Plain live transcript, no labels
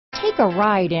Take a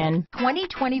ride in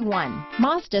 2021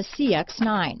 Mazda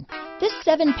CX-9. This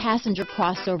 7-passenger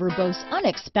crossover boasts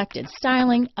unexpected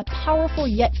styling, a powerful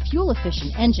yet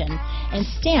fuel-efficient engine, and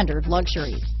standard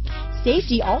luxuries.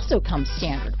 Safety also comes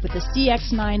standard with the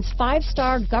CX-9's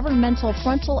 5-star governmental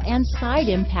frontal and side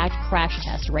impact crash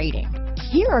test rating.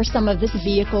 Here are some of this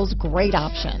vehicle's great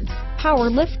options: power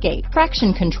liftgate,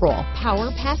 traction control,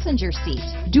 power passenger seat,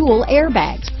 dual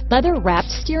airbags, leather-wrapped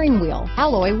steering wheel,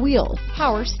 alloy wheels,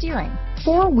 power steering,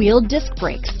 4-wheel disc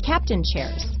brakes, captain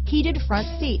chairs, heated front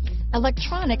seats,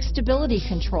 electronic stability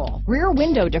control, rear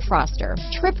window defroster,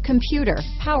 trip computer,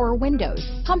 power windows,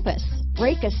 compass,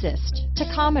 brake assist,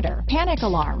 tachometer, panic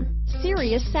alarm,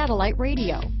 Sirius satellite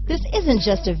radio. This isn't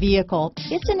just a vehicle,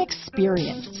 it's an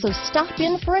experience. So stop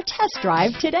in for a test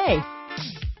drive today.